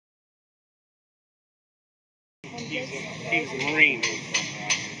He was a Marine,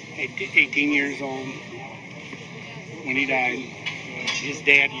 18 years old when he died. His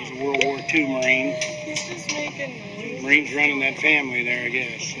dad was a World War II Marine. Marines running that family there, I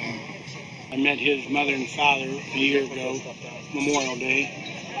guess. I met his mother and father a year ago, Memorial Day.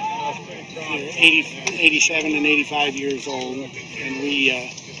 They're 87 and 85 years old, and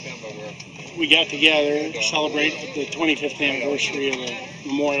we got together to celebrate the 25th anniversary of the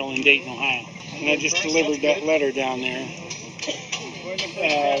memorial in Dayton, Ohio. And I just delivered that letter down there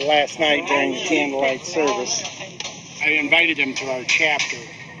last night during the candlelight service. I invited them to our chapter,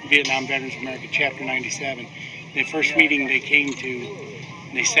 Vietnam Veterans America, Chapter 97. The first meeting they came to,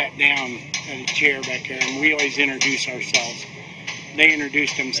 they sat down at a chair back there, and we always introduce ourselves. They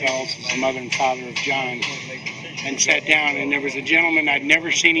introduced themselves as the mother and father of John, and sat down, and there was a gentleman, I'd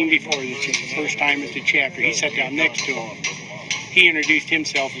never seen him before. This was the first time at the chapter. He sat down next to him. He introduced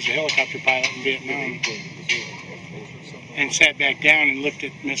himself as a helicopter pilot in Vietnam, and sat back down and looked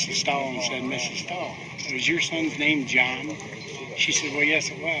at Mrs. Stahl and said, "Mrs. Stahl, was your son's name John?" She said, "Well, yes,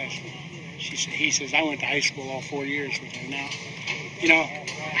 it was." He says, "I went to high school all 4 years with her." Now, you know,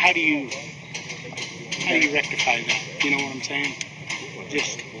 how do you rectify that? You know what I'm saying?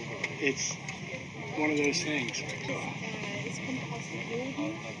 Just, it's one of those things.